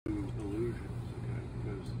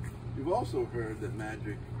also heard that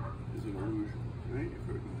magic is an illusion, right? You've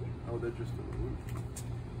heard magic. Oh, they're just an illusion.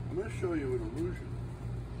 I'm going to show you an illusion,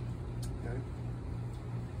 okay?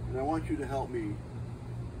 And I want you to help me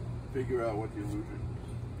figure out what the illusion is.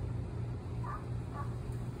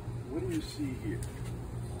 What do you see here?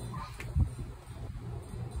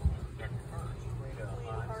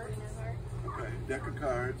 Okay, deck of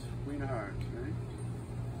cards, Queen of Hearts, right?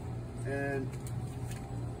 And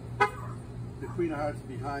the Queen of Hearts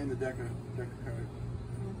behind the deck of cards.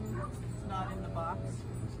 It's not in the box. Is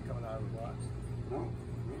it coming out of the box? No.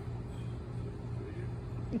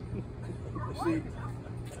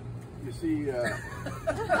 You see,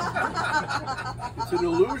 it's an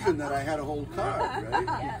illusion that I had a whole card,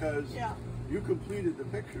 right? Because you completed the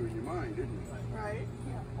picture in your mind, didn't you? Right.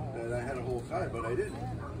 That I had a whole card, but I didn't.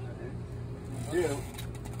 Okay? Yeah.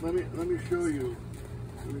 Let me show you.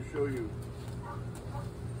 Let me show you.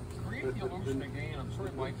 Create the illusion again. I'm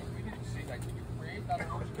sorry, Mike, but we didn't see that. Can you create that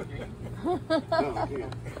illusion again? No, I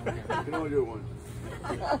can't. I can only do it once.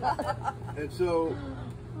 And so,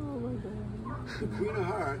 the Queen of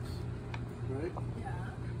Hearts, right?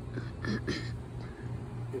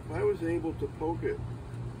 If I was able to poke it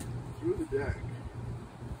through the deck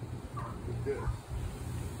like this,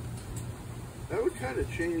 that would kind of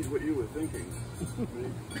change what you were thinking,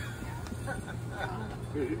 right?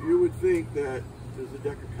 Because you would think that there's a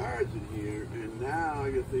deck of cards in here, and now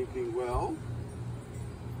you're thinking, well,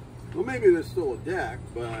 maybe there's still a deck,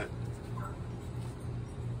 but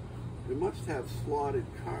it must have slotted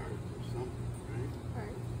cards or something, right?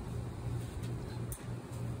 Right.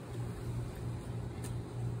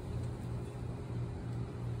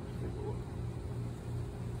 Take a look.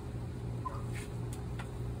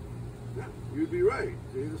 Yeah, you'd be right.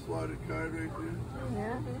 See the slotted card right there?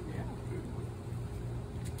 Yeah.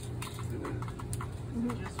 And then,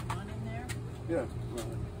 Just one in there? yeah,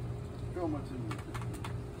 show them what's in there.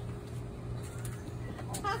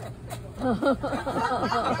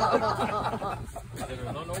 Is it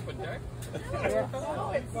an unopened deck?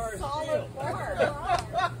 No, it's solid bar.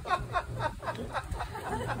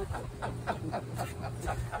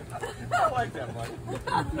 I like that, Mike.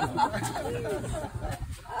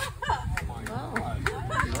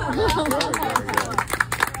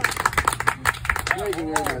 Thank you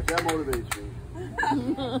very much. That motivates me.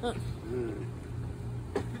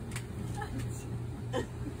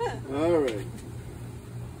 All right.